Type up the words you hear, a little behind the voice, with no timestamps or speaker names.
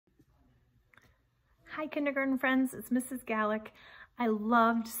Hi kindergarten friends, it's Mrs. Gallick. I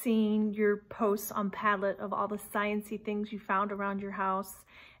loved seeing your posts on Padlet of all the sciencey things you found around your house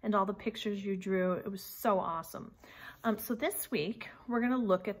and all the pictures you drew. It was so awesome. So this week, we're gonna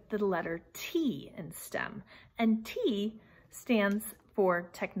look at the letter T in STEM, and T stands for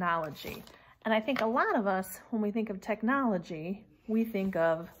technology. And I think a lot of us, when we think of technology, we think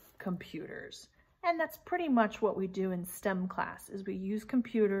of computers. And that's pretty much what we do in STEM class, is we use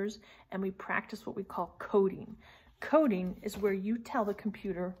computers and we practice what we call coding. Coding is where you tell the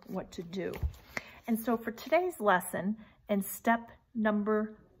computer what to do. And so for today's lesson, in step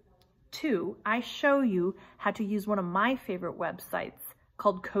number 2, I show you how to use one of my favorite websites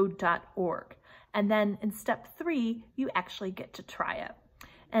called code.org. And then in step 3, you actually get to try it.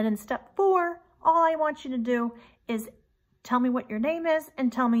 And in step 4, all I want you to do is tell me what your name is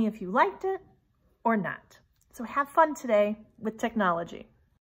and tell me if you liked it or not. So have fun today with technology.